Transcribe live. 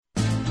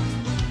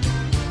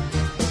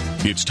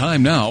It's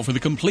time now for the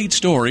complete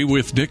story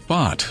with Dick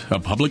Bott, a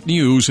public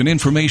news and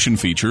information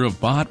feature of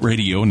Bott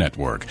Radio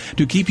Network,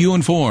 to keep you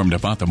informed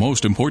about the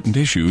most important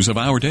issues of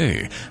our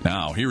day.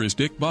 Now, here is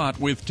Dick Bott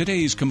with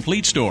today's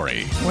complete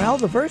story. Well,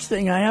 the first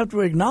thing I have to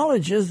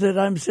acknowledge is that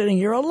I'm sitting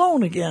here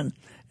alone again,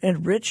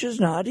 and Rich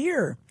is not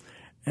here.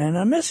 And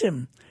I miss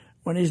him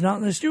when he's not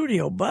in the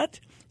studio,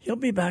 but he'll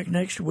be back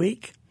next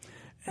week,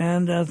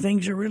 and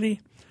things are really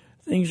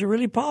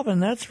popping,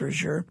 that's for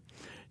sure.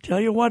 Tell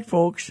you what,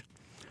 folks,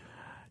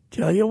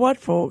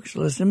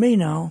 listen to me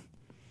now.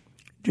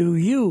 Do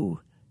you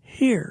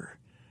hear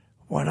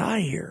what I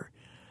hear?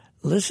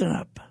 Listen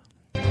up.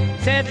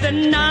 Said the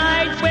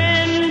night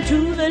went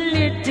to the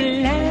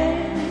little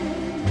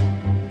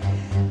land.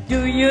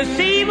 Do you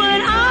see what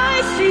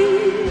I see?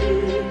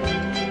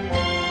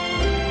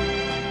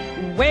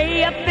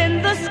 Way up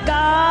in the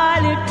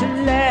sky,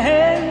 little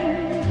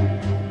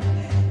land.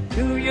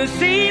 Do you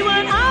see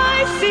what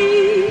I see?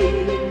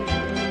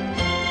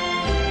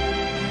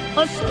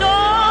 A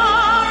star,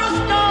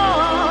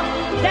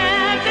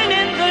 dancing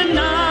in the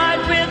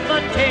night with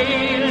a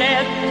tail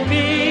as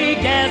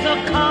big as a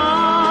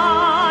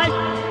kite,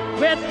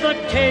 with a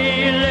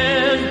tail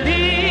as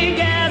big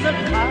as a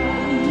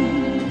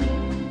kite.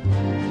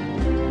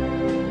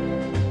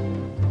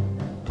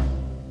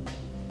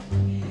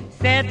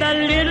 Said the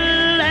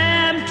little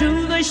lamb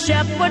to the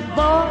shepherd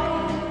boy,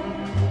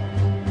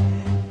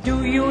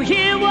 do you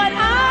hear what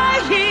I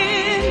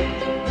hear?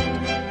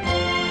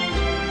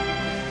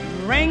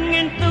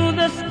 Ringing through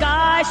the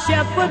sky,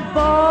 shepherd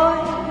boy,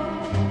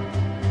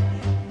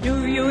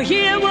 do you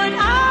hear what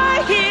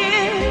I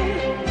hear?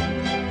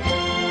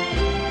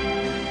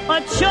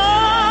 A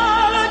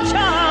child,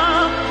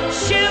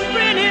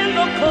 shivering in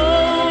the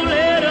cold,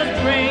 let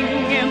us bring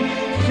him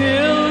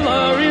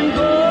silver and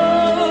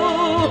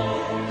gold.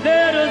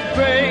 Let us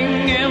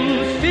bring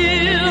him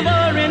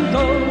silver and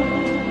gold.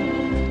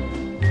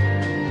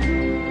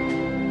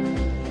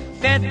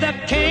 Said the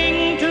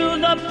king to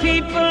the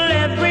people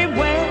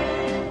everywhere,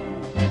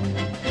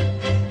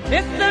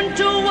 listen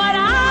to what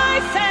I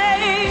say.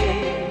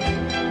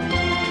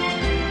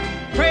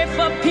 Pray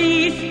for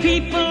peace,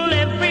 people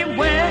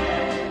everywhere.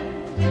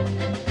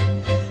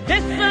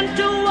 Listen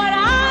to what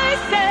I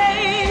say.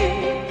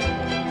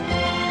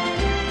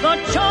 The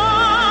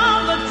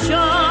child,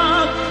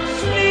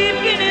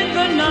 sleeping in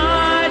the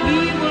night,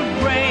 he will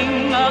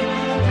bring us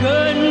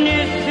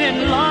goodness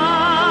and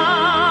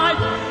light.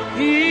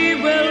 He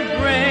will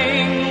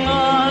bring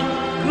us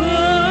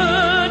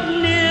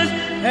goodness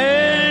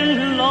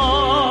and light.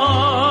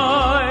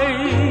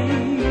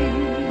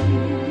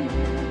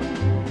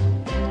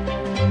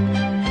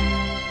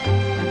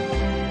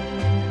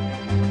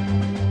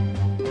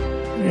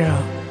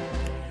 Yeah,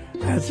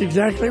 that's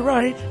exactly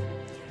right.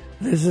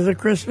 This is the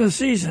Christmas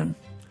season.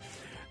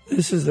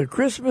 This is the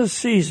Christmas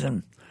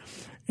season.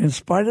 In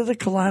spite of the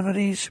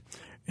calamities,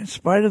 in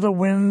spite of the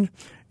wind,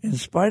 in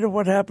spite of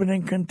what happened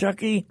in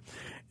Kentucky,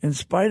 in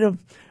spite of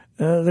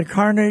the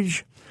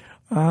carnage,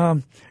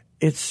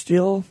 it's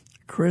still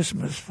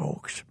Christmas,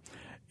 folks.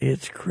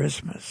 It's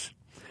Christmas.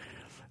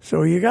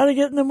 So you got to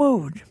get in the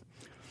mood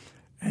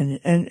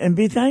and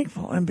be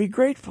thankful and be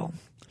grateful.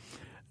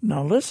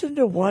 Now listen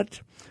to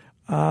what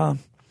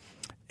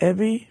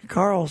Evie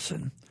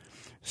Karlsson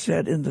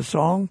said in the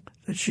song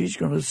that she's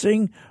going to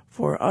sing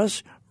for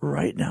us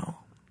right now.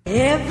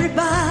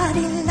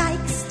 Everybody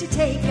likes to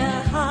take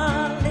a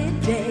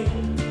holiday.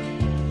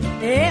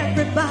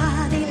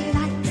 Everybody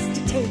likes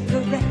to take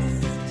a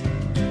rest.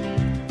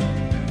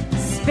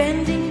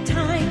 Spending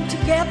time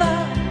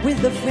together with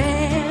the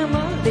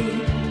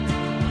family,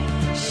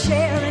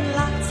 sharing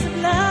lots of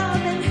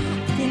love and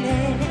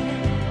happiness.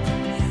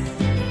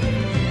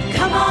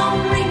 Come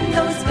on, ring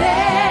those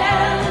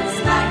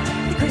bells, light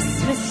the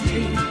Christmas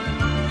tree.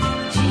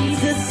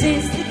 Jesus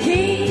is the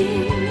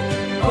King,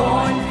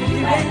 born for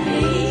you and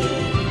me.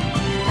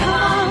 Come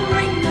on,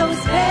 ring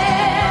those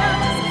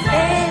bells,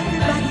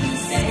 everybody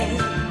say,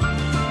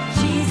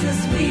 Jesus,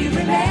 we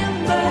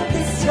remember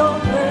this your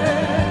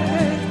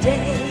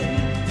birthday.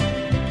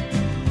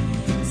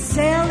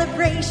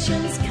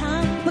 Celebrations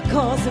come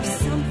because of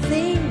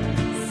something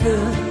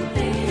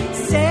good.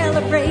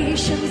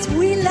 Celebrations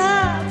we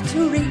love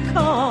to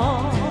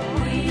recall.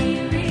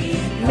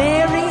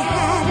 Mary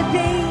had a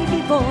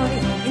baby boy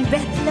in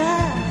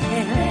Bethlehem,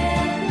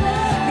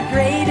 the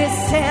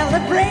greatest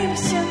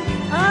celebration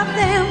of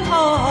them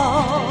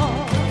all.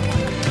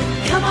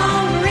 Come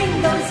on,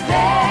 ring those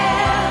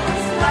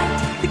bells, light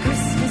the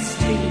Christmas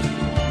tree.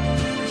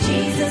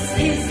 Jesus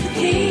is the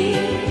King,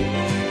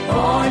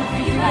 born for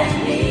you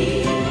and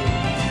me.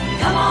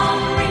 Come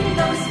on, ring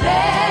those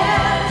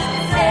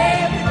bells,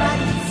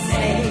 everybody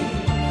say,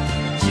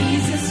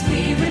 Jesus,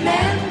 we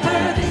remember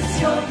this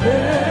your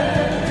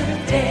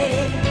birthday.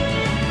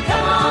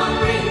 Come on,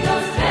 ring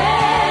those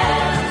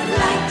bells,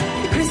 light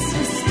the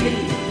Christmas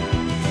tree.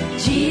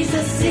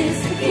 Jesus is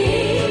the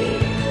King,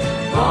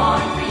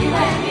 born for you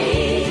and me.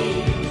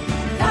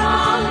 Come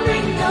on,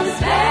 ring those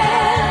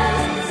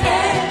bells,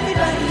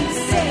 everybody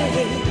say,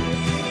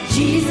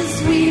 Jesus,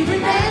 we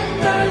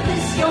remember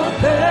this your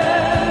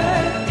birthday.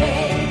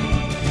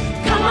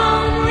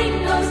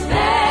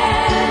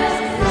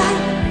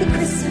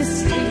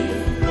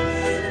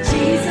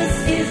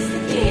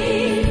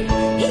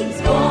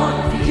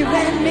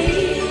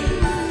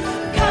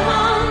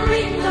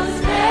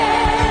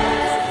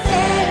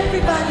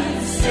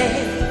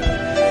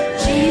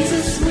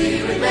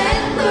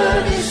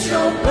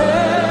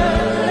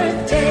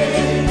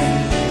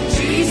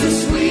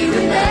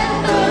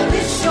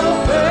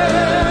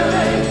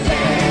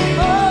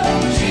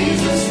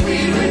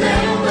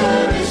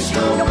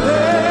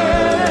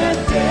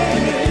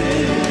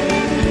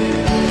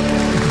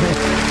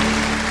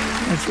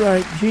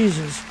 right,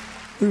 Jesus,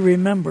 we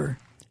remember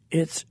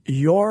it's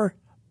your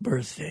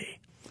birthday.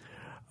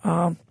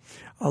 A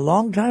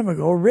long time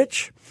ago,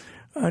 Rich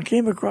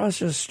came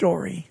across a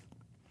story.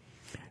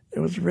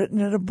 It was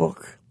written in a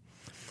book,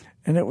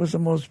 and it was the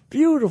most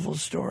beautiful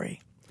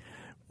story.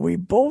 We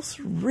both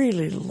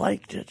really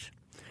liked it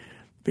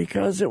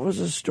because it was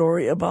a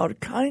story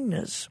about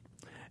kindness,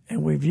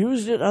 and we've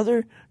used it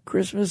other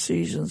Christmas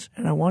seasons,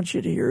 and I want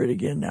you to hear it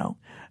again now.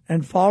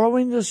 And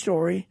following the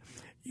story,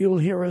 you'll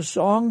hear a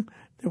song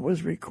that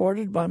was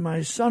recorded by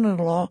my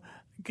son-in-law,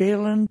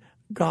 Galen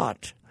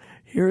Gaut.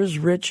 Here's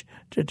Rich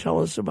to tell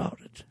us about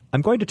it.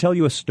 I'm going to tell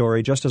you a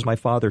story just as my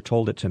father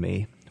told it to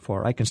me,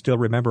 for I can still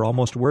remember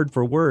almost word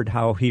for word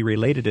how he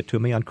related it to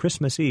me on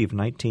Christmas Eve,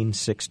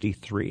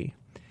 1963.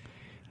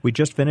 We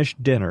just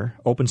finished dinner,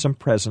 opened some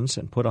presents,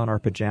 and put on our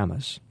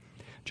pajamas.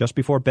 Just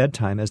before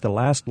bedtime, as the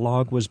last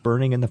log was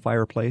burning in the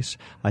fireplace,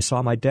 I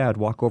saw my dad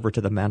walk over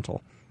to the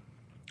mantel.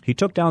 He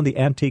took down the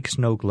antique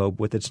snow globe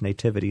with its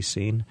nativity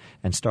scene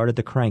and started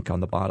the crank on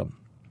the bottom.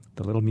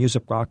 The little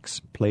music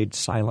box played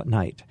Silent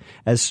Night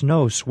as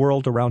snow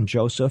swirled around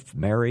Joseph,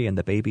 Mary, and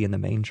the baby in the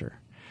manger.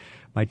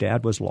 My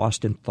dad was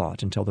lost in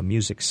thought until the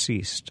music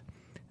ceased.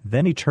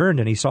 Then he turned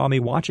and he saw me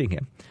watching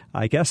him.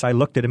 I guess I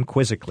looked at him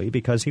quizzically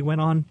because he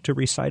went on to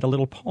recite a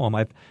little poem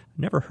I've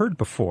never heard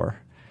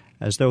before,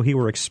 as though he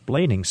were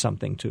explaining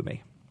something to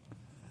me.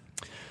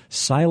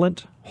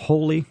 Silent,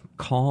 holy,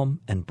 calm,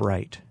 and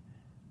bright,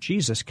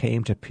 Jesus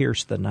came to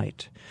pierce the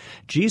night.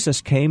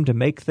 Jesus came to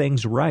make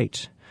things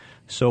right.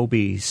 So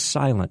be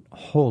silent,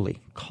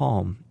 holy,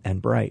 calm,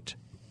 and bright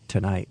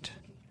tonight.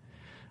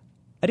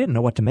 I didn't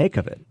know what to make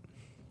of it.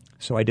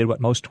 So I did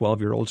what most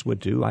 12-year-olds would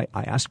do. I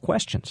asked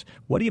questions.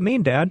 What do you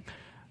mean, Dad?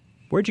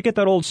 Where'd you get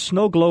that old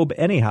snow globe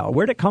anyhow?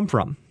 Where'd it come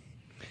from?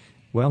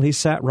 Well, he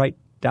sat right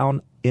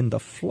down in the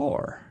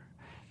floor,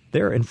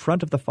 there in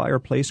front of the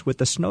fireplace with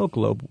the snow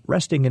globe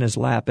resting in his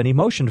lap, and he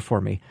motioned for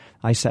me.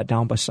 I sat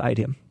down beside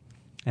him,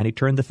 and he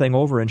turned the thing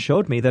over and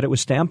showed me that it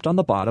was stamped on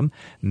the bottom,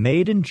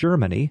 Made in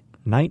Germany,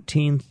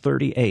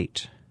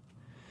 1938.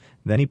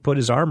 Then he put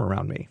his arm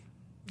around me,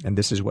 and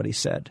this is what he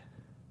said.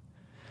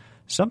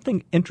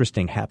 Something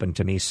interesting happened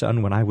to me,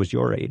 son, when I was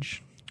your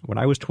age. When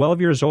I was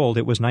 12 years old,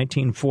 it was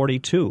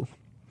 1942.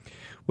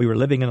 We were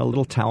living in a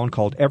little town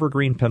called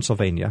Evergreen,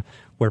 Pennsylvania,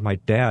 where my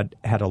dad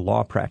had a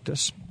law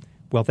practice.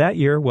 Well, that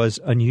year was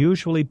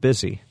unusually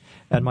busy,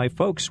 and my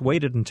folks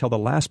waited until the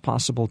last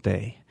possible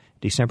day,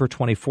 December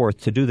 24th,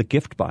 to do the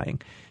gift buying.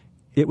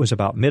 It was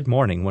about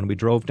mid-morning when we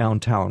drove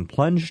downtown,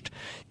 plunged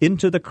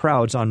into the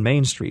crowds on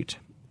Main Street,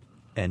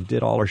 and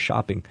did all our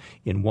shopping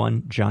in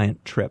one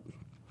giant trip.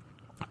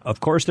 Of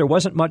course, there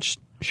wasn't much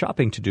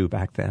shopping to do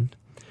back then.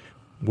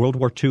 World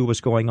War II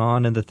was going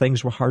on, and the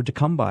things were hard to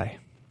come by.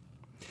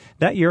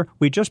 That year,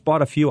 we just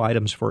bought a few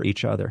items for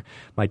each other.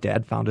 My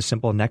dad found a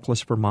simple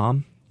necklace for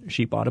Mom.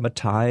 She bought him a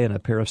tie and a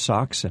pair of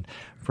socks, and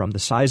from the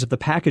size of the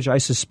package, I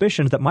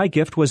suspicioned that my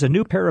gift was a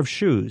new pair of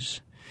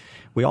shoes.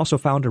 We also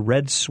found a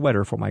red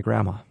sweater for my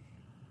grandma.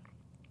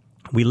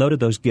 We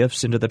loaded those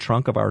gifts into the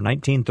trunk of our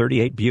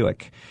 1938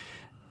 Buick,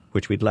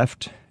 which we'd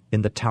left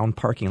in the town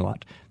parking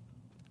lot.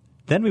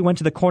 Then we went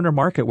to the corner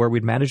market where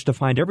we'd managed to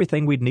find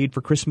everything we'd need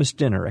for Christmas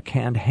dinner, a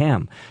canned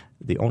ham,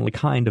 the only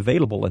kind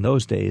available in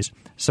those days,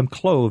 some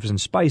cloves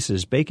and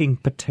spices, baking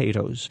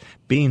potatoes,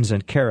 beans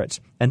and carrots,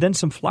 and then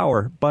some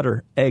flour,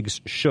 butter, eggs,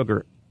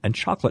 sugar, and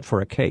chocolate for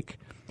a cake.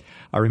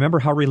 I remember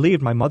how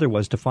relieved my mother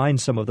was to find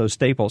some of those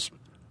staples.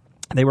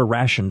 They were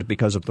rationed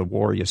because of the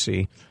war, you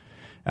see.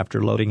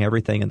 After loading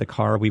everything in the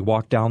car, we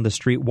walked down the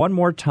street one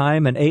more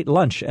time and ate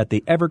lunch at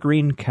the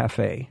Evergreen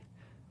Cafe.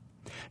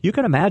 You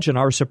can imagine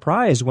our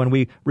surprise when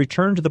we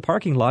returned to the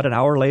parking lot an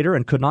hour later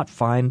and could not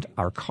find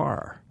our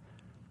car.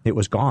 It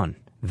was gone,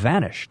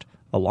 vanished,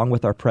 along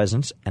with our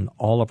presents and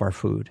all of our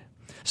food.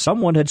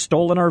 Someone had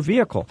stolen our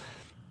vehicle,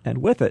 and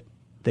with it,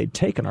 they'd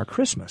taken our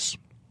Christmas.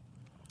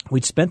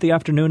 We'd spent the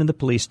afternoon in the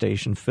police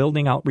station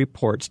filling out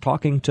reports,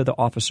 talking to the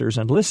officers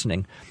and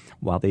listening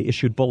while they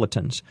issued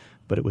bulletins,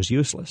 but it was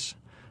useless.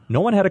 No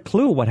one had a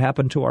clue what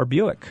happened to our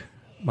Buick.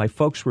 My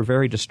folks were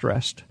very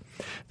distressed.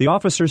 The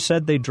officers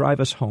said they'd drive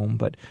us home,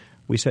 but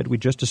we said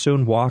we'd just as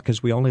soon walk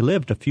as we only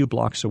lived a few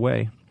blocks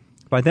away.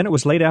 By then it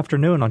was late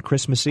afternoon on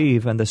Christmas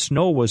Eve, and the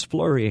snow was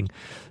flurrying.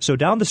 So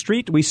down the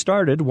street we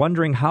started,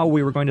 wondering how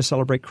we were going to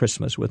celebrate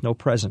Christmas with no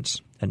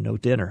presents and no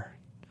dinner.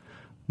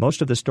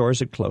 Most of the stores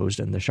had closed,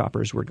 and the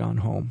shoppers were gone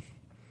home.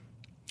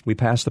 We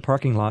passed the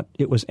parking lot.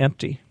 It was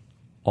empty.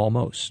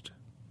 Almost.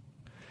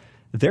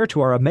 There,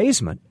 to our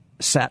amazement,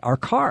 sat our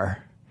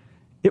car.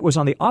 It was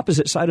on the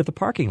opposite side of the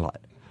parking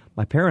lot.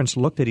 My parents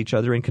looked at each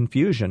other in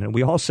confusion, and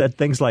we all said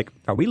things like,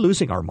 "Are we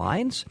losing our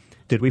minds?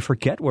 Did we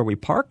forget where we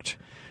parked?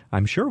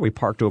 I'm sure we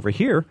parked over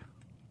here.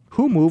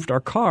 Who moved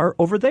our car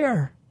over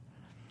there?"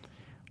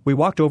 We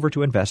walked over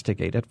to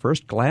investigate. At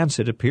first glance,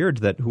 it appeared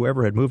that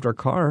whoever had moved our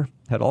car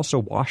had also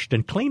washed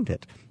and cleaned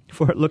it,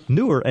 for it looked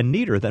newer and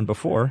neater than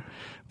before.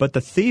 But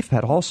the thief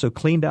had also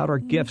cleaned out our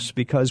gifts,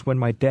 because when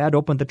my dad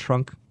opened the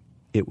trunk,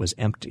 it was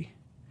empty.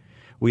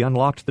 We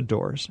unlocked the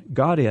doors,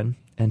 got in,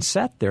 and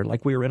sat there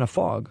like we were in a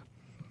fog.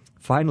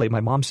 Finally, my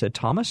mom said,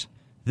 "Thomas,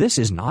 this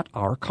is not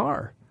our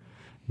car."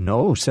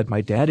 "No," said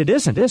my dad, "it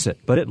isn't, is it?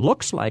 But it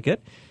looks like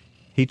it."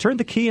 He turned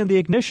the key in the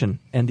ignition,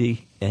 and the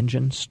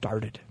engine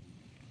started.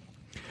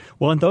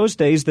 Well, in those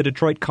days, the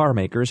Detroit car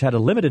makers had a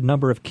limited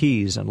number of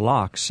keys and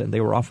locks, and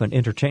they were often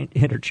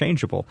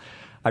interchangeable.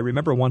 I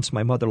remember once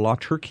my mother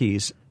locked her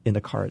keys in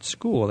the car at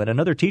school, and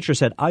another teacher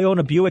said, "I own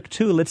a Buick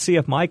too. Let's see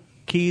if my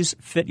keys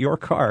fit your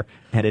car."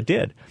 And it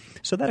did.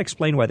 So that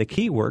explained why the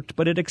key worked,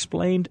 but it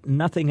explained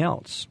nothing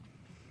else.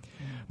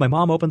 My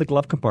mom opened the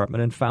glove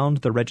compartment and found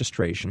the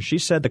registration. She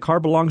said the car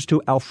belongs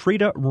to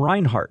Elfrida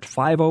Reinhardt,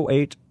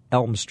 508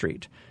 Elm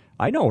Street.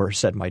 "I know her,"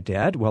 said my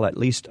dad. "Well, at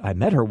least I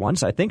met her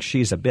once. I think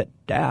she's a bit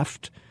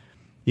daft.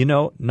 You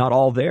know, not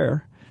all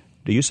there.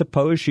 Do you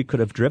suppose she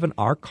could have driven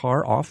our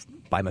car off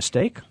by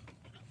mistake?"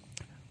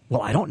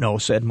 "Well, I don't know,"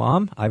 said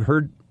Mom. "I've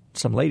heard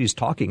some ladies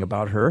talking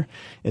about her.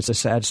 It's a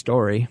sad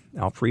story.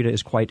 Elfrida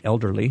is quite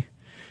elderly.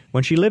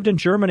 When she lived in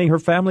Germany, her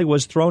family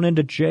was thrown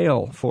into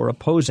jail for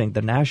opposing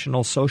the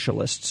National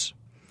Socialists.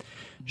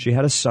 She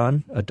had a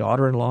son, a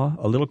daughter-in-law,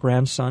 a little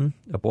grandson,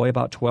 a boy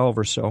about 12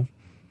 or so.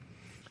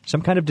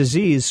 Some kind of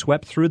disease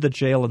swept through the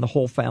jail and the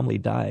whole family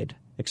died,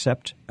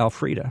 except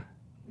Elfrida.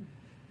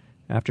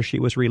 After she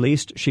was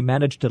released, she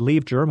managed to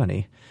leave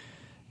Germany.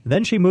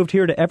 Then she moved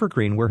here to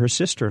Evergreen, where her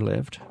sister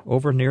lived,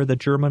 over near the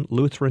German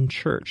Lutheran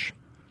Church.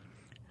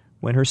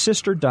 When her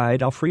sister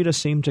died, Elfrida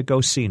seemed to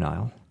go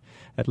senile.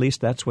 At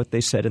least that's what they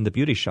said in the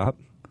beauty shop.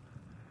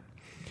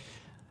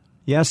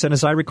 Yes, and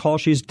as I recall,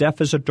 she's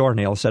deaf as a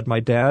doornail," said my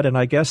dad, "and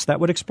I guess that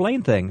would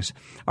explain things.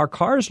 Our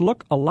cars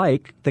look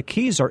alike. The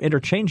keys are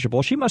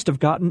interchangeable. She must have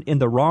gotten in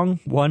the wrong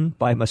one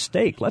by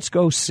mistake. Let's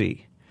go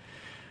see."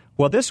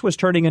 Well, this was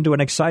turning into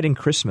an exciting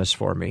Christmas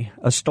for me.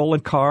 A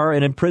stolen car,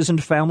 an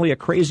imprisoned family, a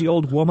crazy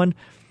old woman,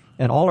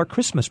 and all our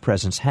Christmas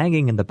presents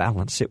hanging in the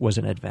balance. It was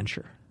an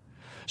adventure.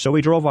 So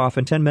we drove off,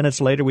 and 10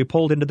 minutes later we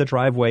pulled into the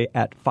driveway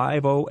at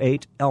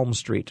 508 Elm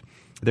Street.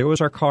 There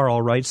was our car,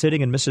 all right,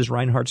 sitting in Mrs.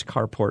 Reinhardt's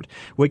carport.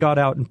 We got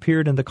out and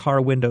peered in the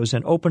car windows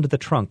and opened the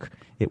trunk.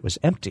 It was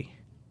empty.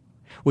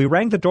 We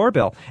rang the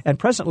doorbell, and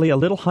presently a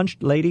little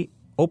hunched lady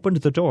opened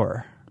the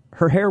door.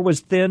 Her hair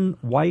was thin,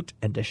 white,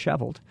 and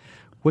disheveled,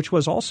 which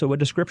was also a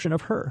description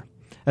of her.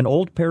 An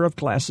old pair of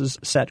glasses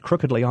sat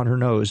crookedly on her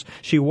nose.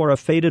 She wore a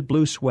faded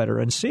blue sweater,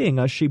 and seeing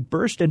us, she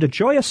burst into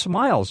joyous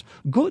smiles.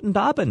 "Guten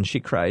Abend,"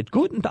 she cried.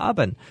 "Guten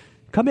Abend.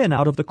 Come in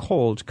out of the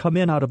cold. Come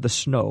in out of the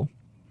snow.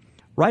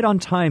 Right on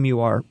time you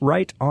are,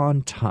 right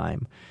on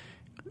time."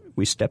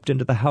 We stepped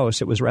into the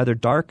house. It was rather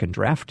dark and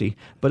drafty,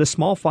 but a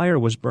small fire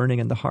was burning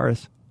in the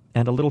hearth,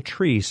 and a little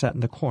tree sat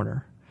in the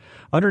corner.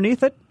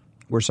 Underneath it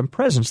were some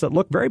presents that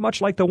looked very much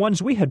like the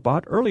ones we had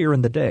bought earlier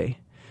in the day.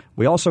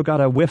 We also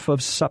got a whiff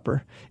of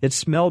supper. It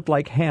smelled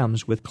like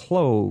hams with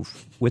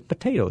clove, with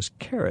potatoes,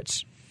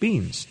 carrots,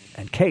 beans,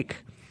 and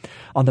cake.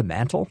 On the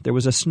mantel there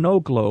was a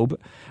snow globe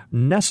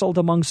nestled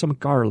among some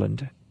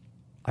garland.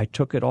 I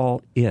took it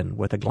all in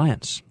with a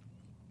glance.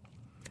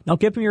 "Now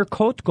give me your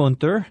coat,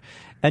 Gunther.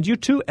 And you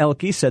too,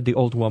 Elke," said the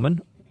old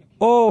woman.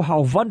 "Oh,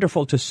 how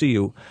wonderful to see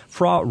you.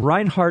 Frau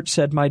Reinhardt,"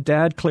 said my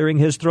dad, clearing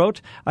his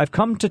throat, "I've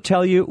come to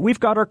tell you we've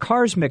got our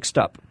cars mixed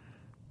up."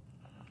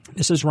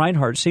 Mrs.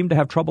 Reinhardt seemed to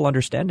have trouble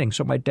understanding,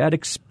 so my dad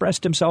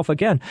expressed himself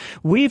again.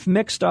 "We've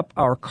mixed up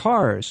our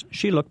cars."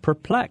 She looked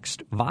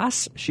perplexed.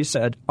 "Was?" she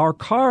said. "Our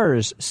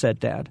cars," said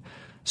Dad.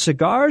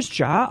 "Cigars?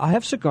 Ja, I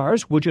have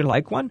cigars. Would you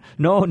like one?"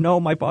 No,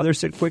 my father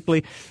said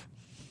quickly.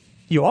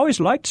 "You always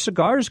liked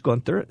cigars,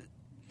 Gunther,"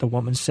 the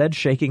woman said,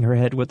 shaking her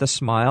head with a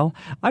smile.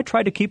 "I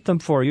try to keep them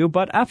for you,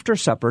 but after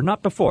supper,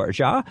 not before,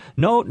 ja?"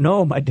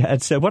 No, my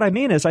dad said. "What I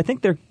mean is I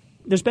think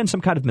there's been some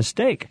kind of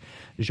mistake."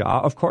 "Ja,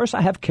 of course, I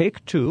have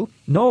cake, too."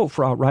 "No,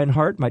 Frau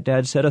Reinhardt," my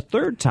dad said a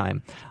third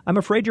time. "I'm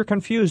afraid you're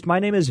confused. My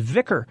name is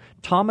Vicker,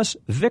 Thomas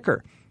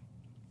Vicker."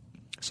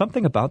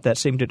 Something about that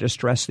seemed to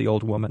distress the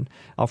old woman.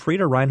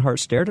 Elfrida Reinhardt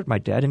stared at my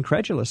dad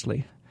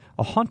incredulously,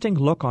 a haunting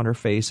look on her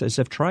face as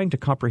if trying to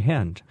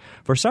comprehend.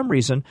 For some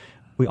reason,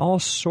 we all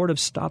sort of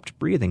stopped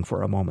breathing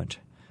for a moment.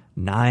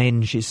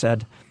 "Nein," she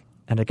said.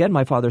 And again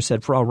my father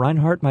said, "Frau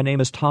Reinhardt, my name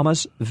is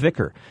Thomas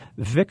Vicker.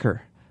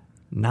 Vicker."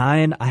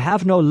 "Nein, I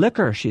have no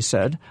liquor," she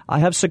said. "I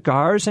have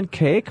cigars and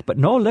cake, but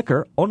no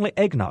liquor, only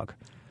eggnog."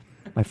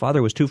 My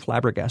father was too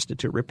flabbergasted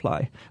to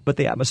reply, but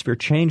the atmosphere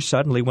changed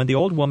suddenly when the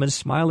old woman,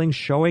 smiling,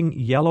 showing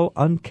yellow,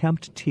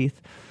 unkempt teeth,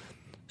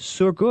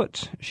 "Sehr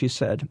gut," she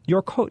said.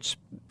 "Your coats,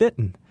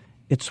 bitten.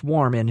 It's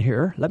warm in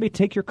here. Let me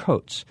take your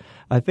coats.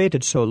 I've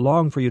waited so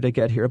long for you to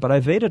get here, but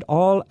I've waited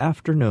all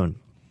afternoon."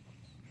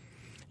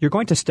 "You're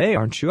going to stay,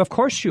 aren't you? Of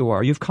course you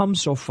are. You've come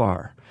so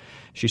far."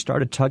 She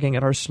started tugging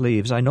at our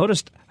sleeves. I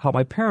noticed how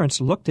my parents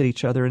looked at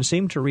each other and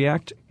seemed to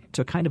react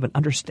to kind of an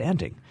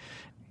understanding.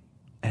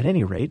 At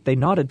any rate, they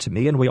nodded to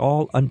me, and we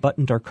all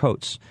unbuttoned our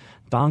coats.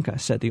 "Danke,"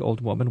 said the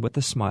old woman with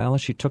a smile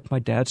as she took my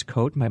dad's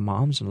coat and my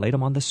mom's and laid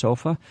them on the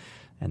sofa,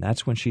 and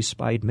that's when she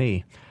spied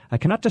me. I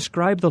cannot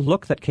describe the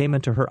look that came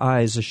into her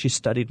eyes as she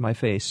studied my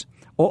face.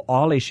 "Oh,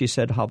 Ollie," she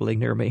said, hobbling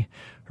near me.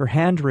 Her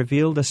hand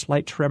revealed a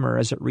slight tremor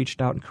as it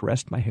reached out and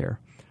caressed my hair.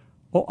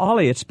 "Oh,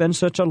 Ollie, it's been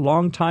such a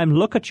long time.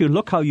 Look at you.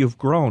 Look how you've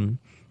grown."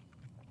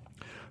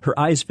 Her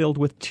eyes filled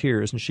with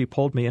tears, and she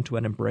pulled me into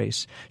an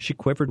embrace. She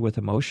quivered with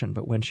emotion,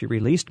 but when she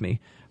released me,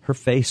 her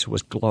face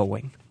was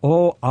glowing.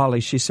 "Oh, Ollie,"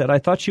 she said, "I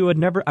thought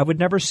I would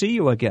never see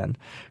you again.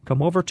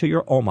 Come over to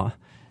your Oma,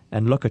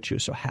 and look at you,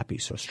 so happy,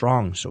 so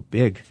strong, so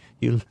big.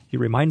 You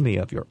remind me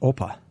of your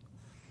Opa."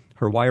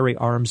 Her wiry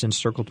arms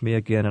encircled me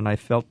again, and I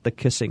felt the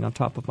kissing on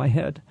top of my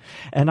head.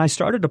 And I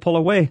started to pull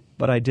away,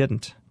 but I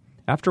didn't.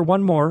 After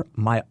one more,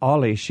 "My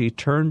Ollie," she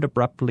turned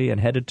abruptly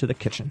and headed to the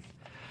kitchen.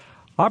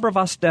 "Aber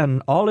was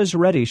denn? All is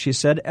ready," she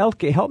said.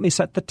 "Elke, help me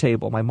set the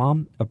table." My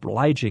mom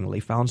obligingly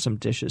found some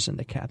dishes in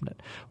the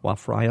cabinet, while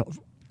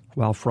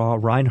Frau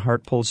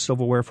Reinhardt pulled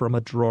silverware from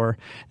a drawer,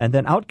 and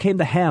then out came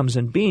the hams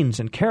and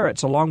beans and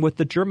carrots, along with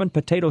the German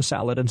potato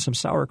salad and some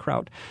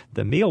sauerkraut.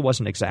 The meal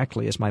wasn't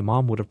exactly as my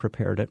mom would have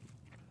prepared it.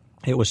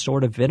 It was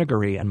sort of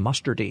vinegary and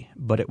mustardy,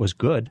 but it was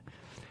good.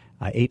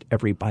 I ate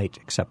every bite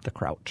except the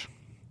kraut.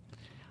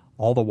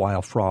 All the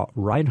while, Frau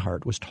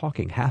Reinhardt was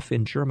talking, half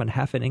in German,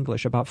 half in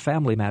English, about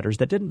family matters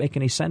that didn't make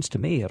any sense to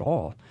me at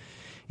all.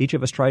 Each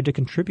of us tried to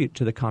contribute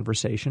to the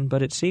conversation,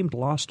 but it seemed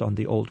lost on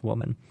the old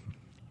woman.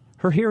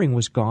 Her hearing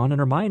was gone, and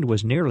her mind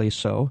was nearly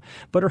so,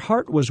 but her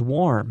heart was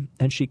warm,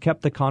 and she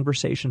kept the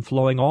conversation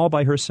flowing all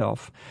by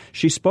herself.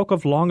 She spoke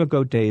of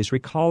long-ago days,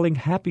 recalling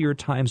happier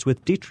times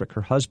with Dietrich,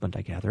 her husband,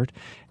 I gathered,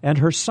 and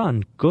her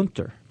son,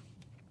 Gunther,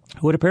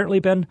 who had apparently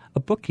been a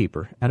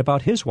bookkeeper, and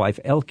about his wife,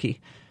 Elke.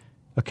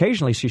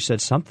 Occasionally she said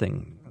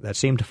something that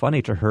seemed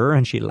funny to her,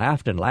 and she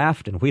laughed,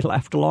 and we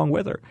laughed along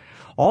with her.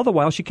 All the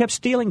while she kept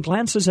stealing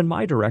glances in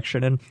my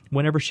direction, and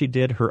whenever she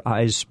did, her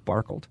eyes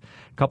sparkled.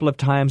 A couple of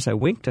times I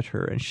winked at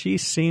her, and she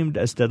seemed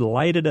as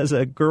delighted as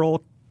a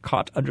girl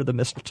caught under the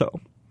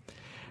mistletoe.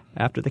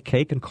 After the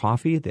cake and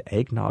coffee, the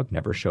eggnog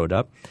never showed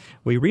up.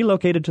 We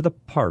relocated to the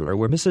parlor,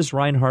 where Mrs.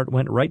 Reinhardt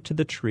went right to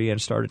the tree and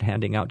started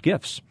handing out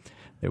gifts.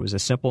 There was a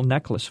simple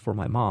necklace for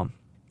my mom,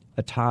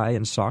 a tie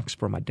and socks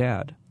for my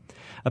dad,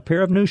 a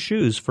pair of new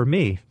shoes for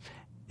me.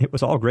 It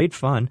was all great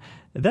fun.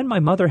 Then my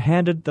mother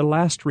handed the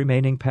last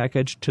remaining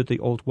package to the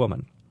old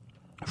woman.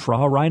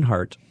 Frau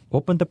Reinhardt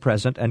opened the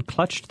present and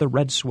clutched the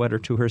red sweater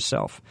to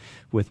herself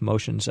with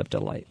motions of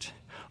delight.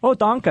 "Oh,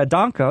 danke,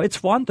 danke,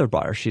 it's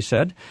wunderbar," she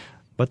said.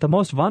 "But the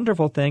most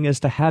wonderful thing is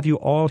to have you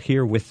all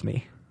here with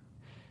me."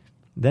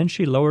 Then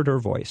she lowered her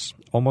voice,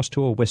 almost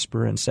to a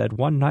whisper, and said,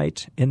 "One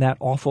night, in that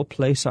awful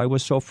place, I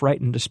was so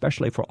frightened,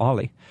 especially for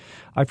Ollie.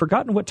 I've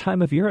forgotten what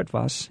time of year it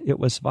was. It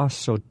was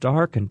so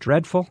dark and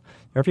dreadful.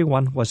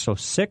 Everyone was so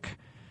sick.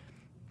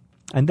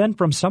 And then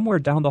from somewhere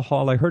down the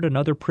hall, I heard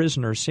another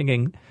prisoner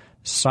singing,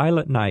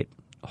 'Silent night,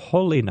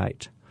 holy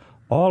night,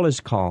 all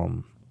is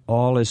calm,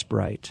 all is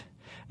bright.'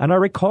 And I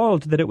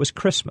recalled that it was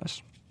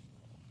Christmas.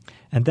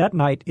 And that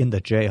night in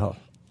the jail,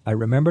 I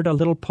remembered a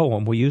little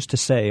poem we used to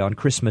say on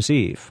Christmas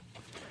Eve.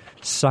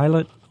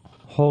 Silent,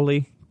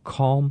 holy,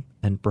 calm,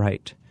 and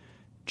bright.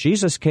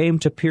 Jesus came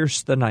to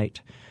pierce the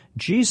night.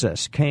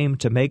 Jesus came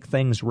to make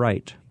things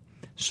right.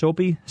 So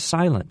be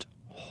silent,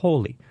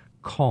 holy,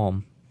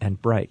 calm,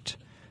 and bright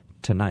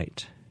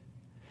tonight."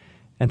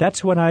 And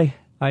that's when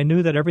I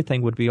knew that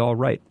everything would be all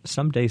right.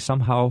 Someday,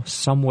 somehow,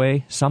 some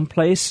way,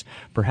 someplace,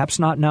 perhaps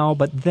not now,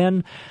 but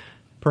then,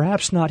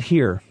 perhaps not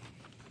here,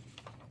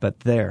 but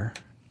there.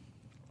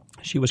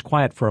 She was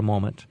quiet for a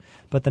moment,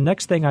 but the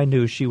next thing I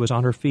knew, she was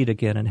on her feet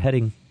again and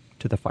heading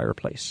to the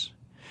fireplace.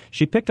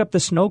 She picked up the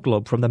snow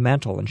globe from the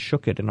mantel and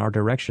shook it in our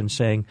direction,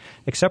 saying,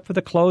 "Except for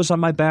the clothes on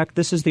my back,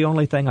 this is the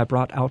only thing I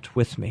brought out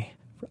with me,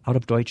 out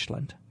of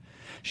Deutschland."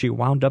 She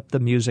wound up the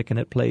music, and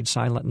it played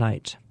Silent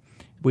Night.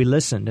 We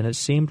listened, and it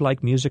seemed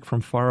like music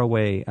from far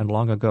away and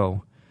long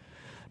ago.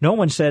 No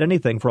one said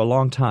anything for a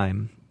long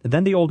time.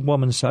 Then the old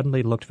woman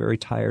suddenly looked very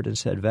tired and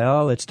said,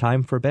 "Well, it's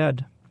time for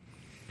bed."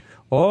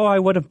 "Oh, I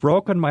would have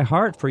broken my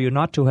heart for you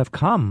not to have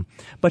come.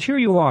 But here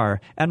you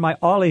are, and my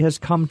Ollie has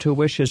come to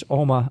wish his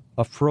Oma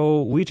a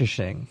frohe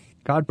Wiedersehen.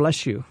 God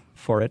bless you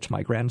for it,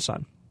 my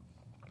grandson."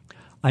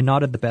 I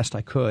nodded the best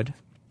I could.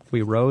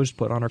 We rose,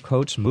 put on our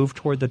coats, moved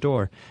toward the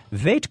door.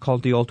 "Wait,"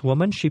 called the old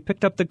woman. She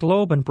picked up the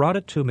globe and brought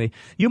it to me.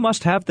 "You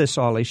must have this,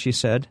 Ollie," she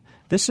said.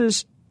 "This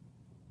is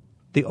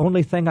the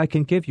only thing I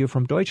can give you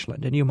from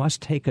Deutschland, and you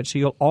must take it so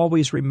you'll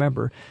always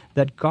remember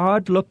that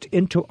God looked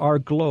into our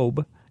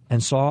globe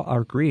and saw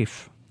our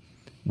grief.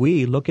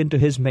 We look into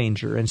his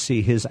manger and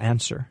see his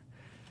answer."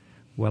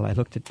 Well, I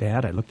looked at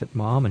Dad, I looked at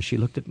Mom, and she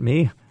looked at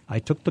me. I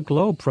took the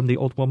globe from the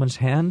old woman's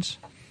hands.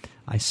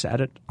 I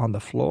sat it on the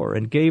floor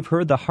and gave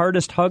her the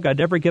hardest hug I'd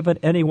ever given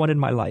anyone in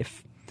my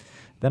life.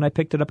 Then I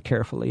picked it up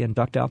carefully and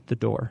ducked out the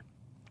door,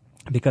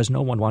 because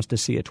no one wants to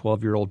see a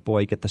 12-year-old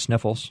boy get the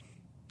sniffles.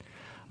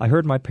 I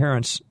heard my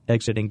parents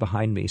exiting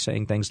behind me,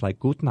 saying things like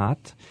 "Gute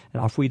Nacht"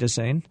 and "Auf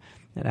Wiedersehen,"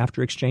 and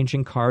after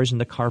exchanging cars in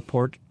the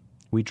carport,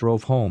 we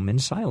drove home in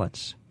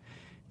silence.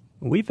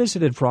 We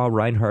visited Frau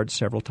Reinhardt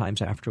several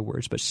times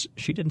afterwards, but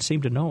she didn't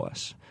seem to know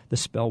us. The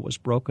spell was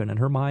broken, and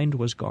her mind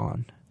was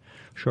gone.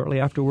 Shortly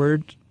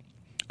afterward,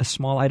 a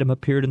small item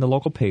appeared in the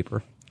local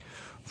paper.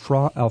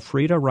 Frau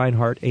Elfriede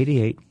Reinhardt,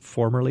 88,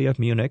 formerly of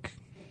Munich,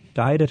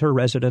 died at her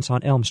residence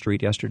on Elm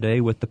Street yesterday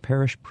with the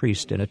parish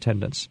priest in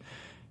attendance.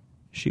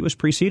 She was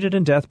preceded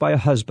in death by a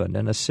husband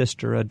and a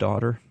sister, a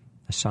daughter,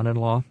 a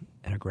son-in-law,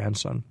 and a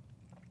grandson.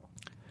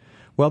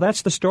 Well,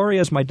 that's the story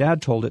as my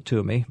dad told it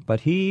to me,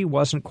 but he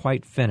wasn't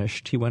quite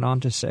finished. He went on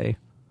to say,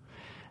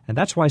 and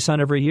that's why,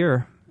 son, every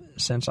year,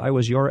 since I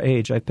was your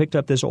age, I picked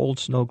up this old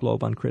snow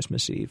globe on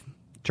Christmas Eve,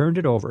 turned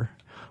it over,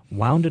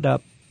 wound it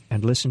up,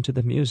 and listened to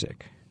the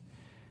music.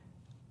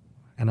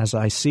 And as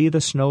I see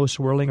the snow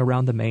swirling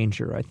around the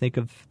manger, I think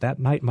of that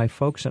night my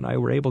folks and I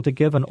were able to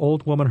give an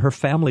old woman her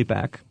family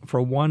back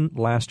for one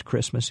last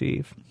Christmas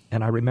Eve.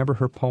 And I remember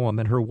her poem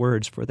and her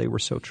words, for they were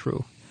so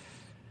true.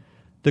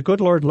 The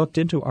good Lord looked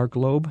into our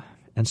globe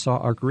and saw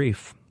our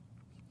grief.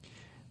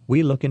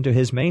 We look into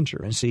his manger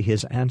and see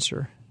his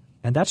answer.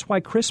 And that's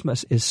why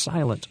Christmas is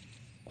silent,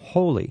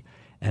 holy,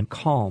 and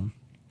calm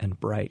and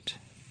bright.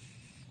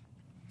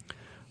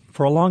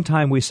 For a long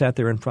time we sat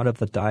there in front of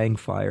the dying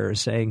fire,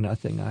 saying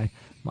nothing. I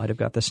might have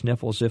got the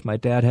sniffles if my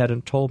dad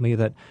hadn't told me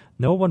that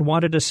no one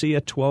wanted to see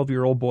a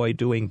 12-year-old boy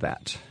doing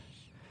that.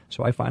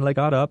 So I finally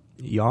got up,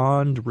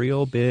 yawned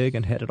real big,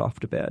 and headed off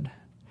to bed.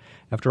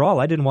 After all,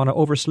 I didn't want to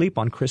oversleep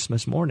on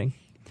Christmas morning.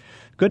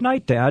 "Good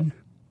night, Dad,"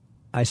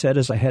 I said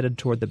as I headed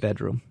toward the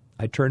bedroom.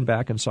 I turned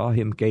back and saw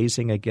him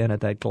gazing again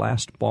at that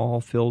glassed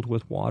ball filled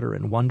with water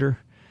and wonder.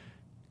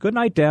 "Good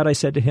night, Dad," I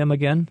said to him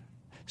again.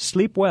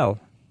 "Sleep well."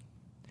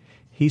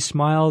 He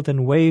smiled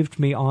and waved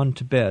me on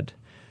to bed.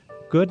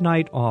 "Good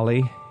night,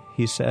 Ollie,"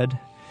 he said.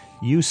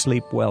 "You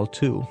sleep well,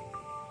 too."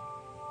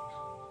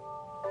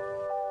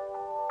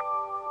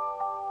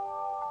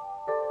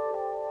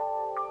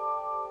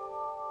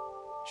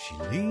 She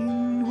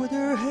leaned with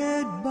her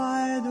head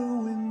by the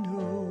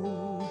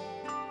window,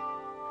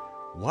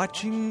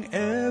 watching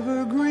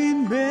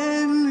evergreen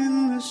bend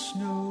in the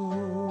snow,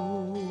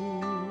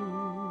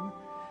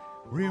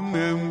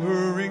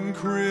 remembering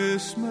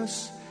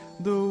Christmas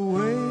the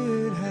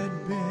way it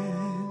had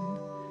been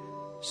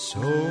so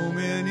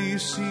many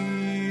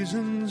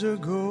seasons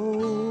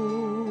ago,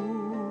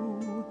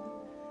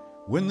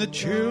 when the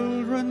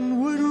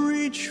children would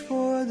reach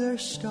for their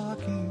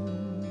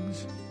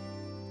stockings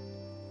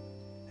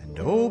and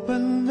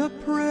open the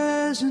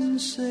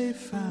presents they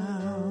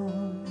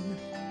found.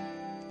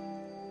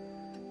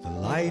 The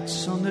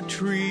lights on the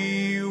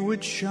tree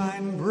would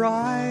shine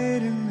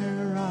bright in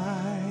their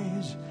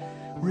eyes,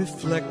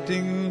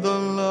 reflecting the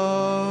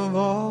love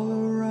all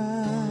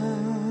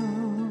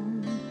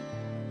around.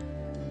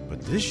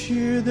 But this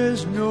year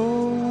there's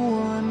no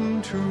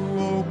one to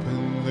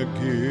open the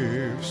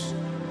gifts,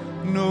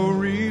 no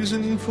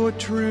reason for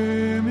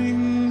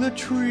trimming the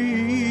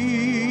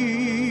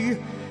tree.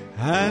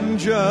 And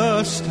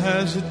just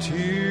as a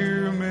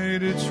tear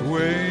made its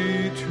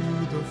way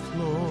to the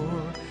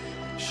floor,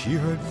 she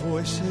heard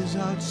voices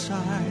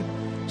outside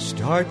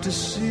start to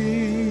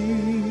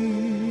sing.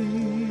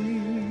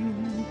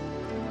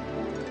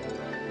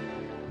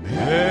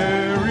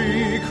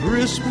 Merry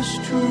Christmas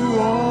to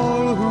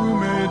all who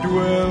may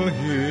dwell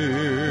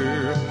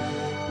here.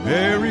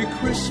 Merry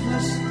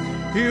Christmas,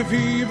 if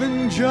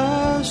even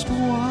just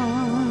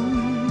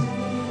one.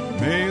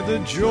 May the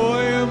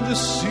joy of the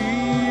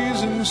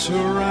season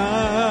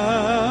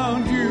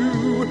surround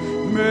you.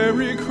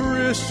 Merry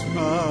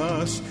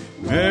Christmas,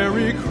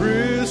 Merry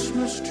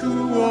Christmas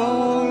to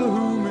all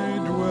who may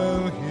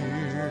dwell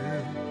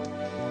here.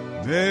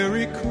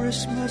 Merry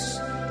Christmas,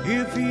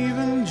 if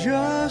even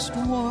just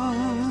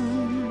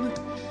one.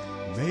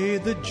 May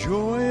the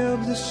joy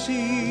of the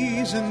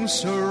season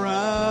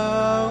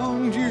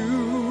surround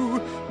you.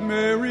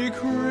 Merry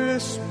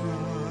Christmas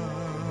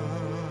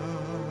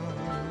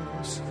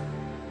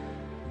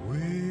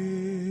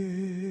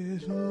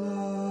with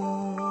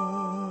love.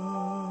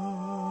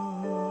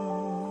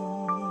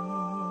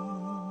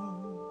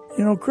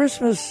 You know,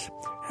 Christmas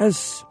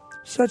has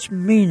such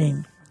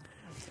meaning.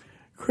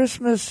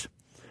 Christmas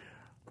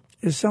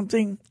is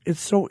something, it's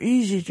so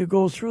easy to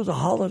go through the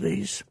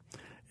holidays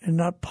and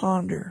not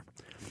ponder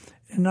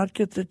and not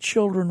get the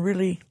children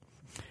really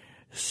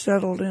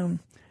settled in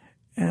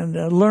and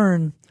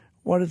learn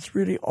what it's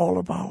really all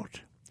about.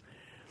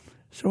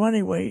 So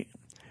anyway,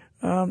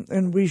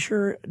 and we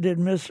sure did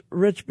miss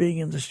Rich being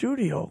in the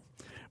studio,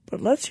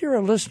 but let's hear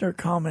a listener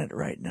comment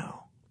right now.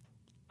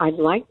 I'd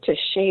like to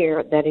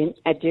share that in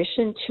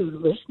addition to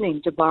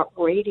listening to Bott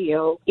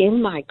Radio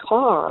in my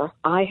car,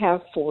 I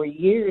have for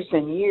years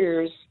and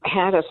years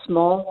had a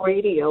small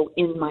radio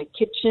in my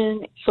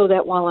kitchen so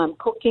that while I'm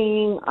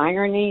cooking,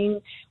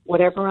 ironing,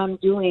 whatever I'm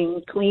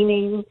doing,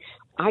 cleaning,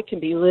 I can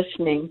be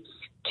listening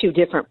to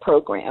different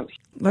programs.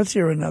 Let's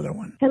hear another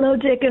one. Hello,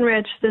 Dick and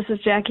Rich. This is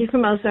Jackie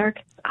from Ozark.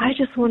 I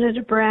just wanted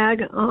to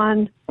brag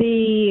on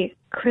the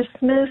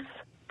Christmas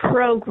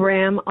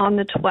program on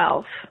the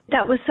 12th.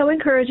 That was so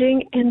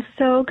encouraging and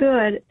so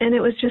good, and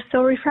it was just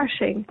so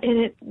refreshing, and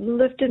it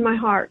lifted my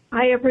heart.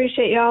 I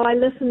appreciate y'all. I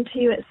listen to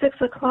you at 6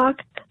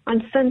 o'clock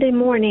on Sunday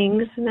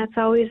mornings, and that's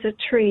always a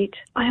treat.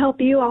 I hope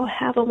you all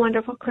have a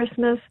wonderful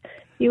Christmas.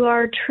 You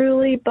are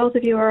truly, both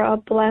of you are a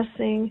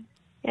blessing,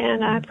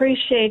 and I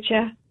appreciate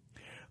you.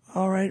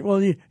 All right.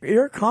 Well,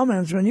 your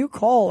comments, when you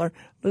call our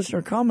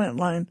listener comment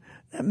line,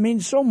 that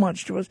means so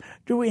much to us.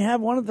 Do we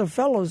have one of the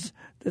fellows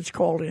that's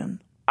called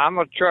in? I'm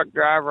a truck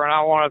driver, and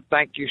I want to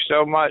thank you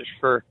so much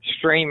for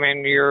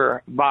streaming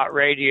your Bott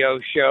radio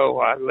show.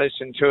 I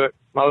listen to it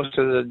most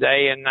of the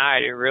day and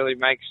night. It really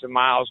makes the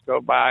miles go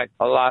by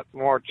a lot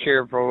more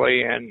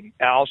cheerfully, and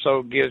it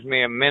also gives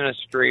me a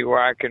ministry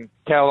where I can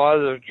tell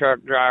other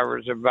truck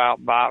drivers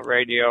about Bott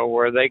radio,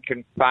 where they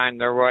can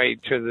find their way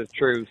to the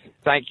truth.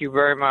 Thank you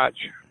very much.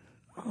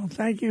 Oh,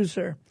 thank you,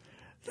 sir.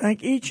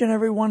 Thank each and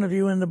every one of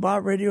you in the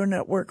Bott Radio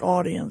Network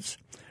audience,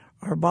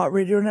 our Bott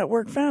Radio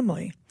Network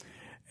family.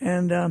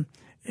 And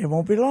it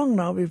won't be long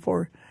now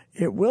before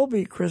it will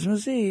be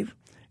Christmas Eve,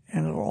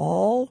 and it'll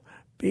all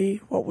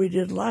be what we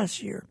did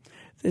last year.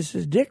 This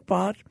is Dick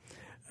Bott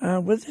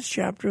with this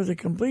chapter of The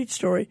Complete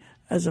Story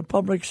as a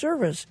public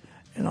service,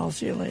 and I'll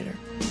see you later.